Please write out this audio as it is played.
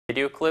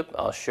Video clip,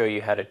 I'll show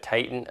you how to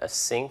tighten a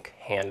sink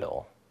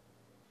handle.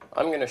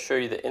 I'm going to show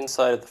you the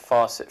inside of the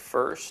faucet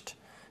first.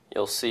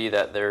 You'll see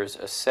that there's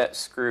a set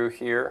screw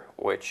here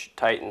which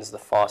tightens the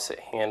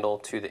faucet handle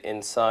to the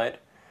inside.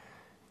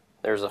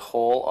 There's a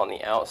hole on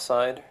the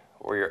outside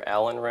where your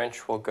Allen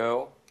wrench will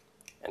go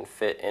and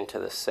fit into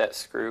the set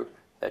screw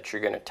that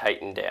you're going to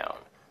tighten down.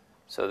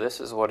 So this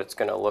is what it's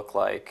going to look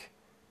like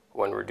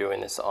when we're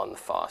doing this on the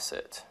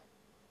faucet.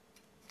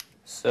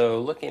 So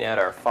looking at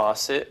our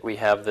faucet, we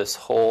have this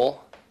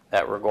hole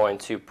that we're going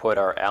to put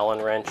our Allen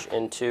wrench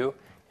into,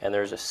 and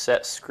there's a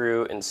set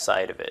screw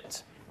inside of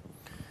it.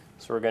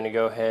 So we're going to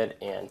go ahead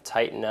and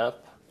tighten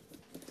up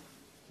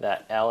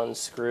that Allen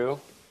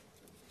screw.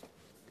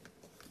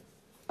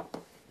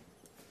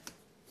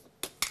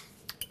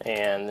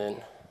 And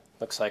then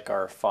looks like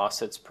our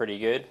faucet's pretty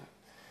good.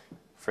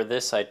 For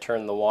this I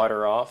turn the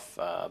water off,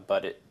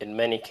 but in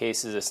many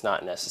cases it's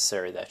not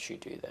necessary that you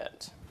do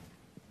that.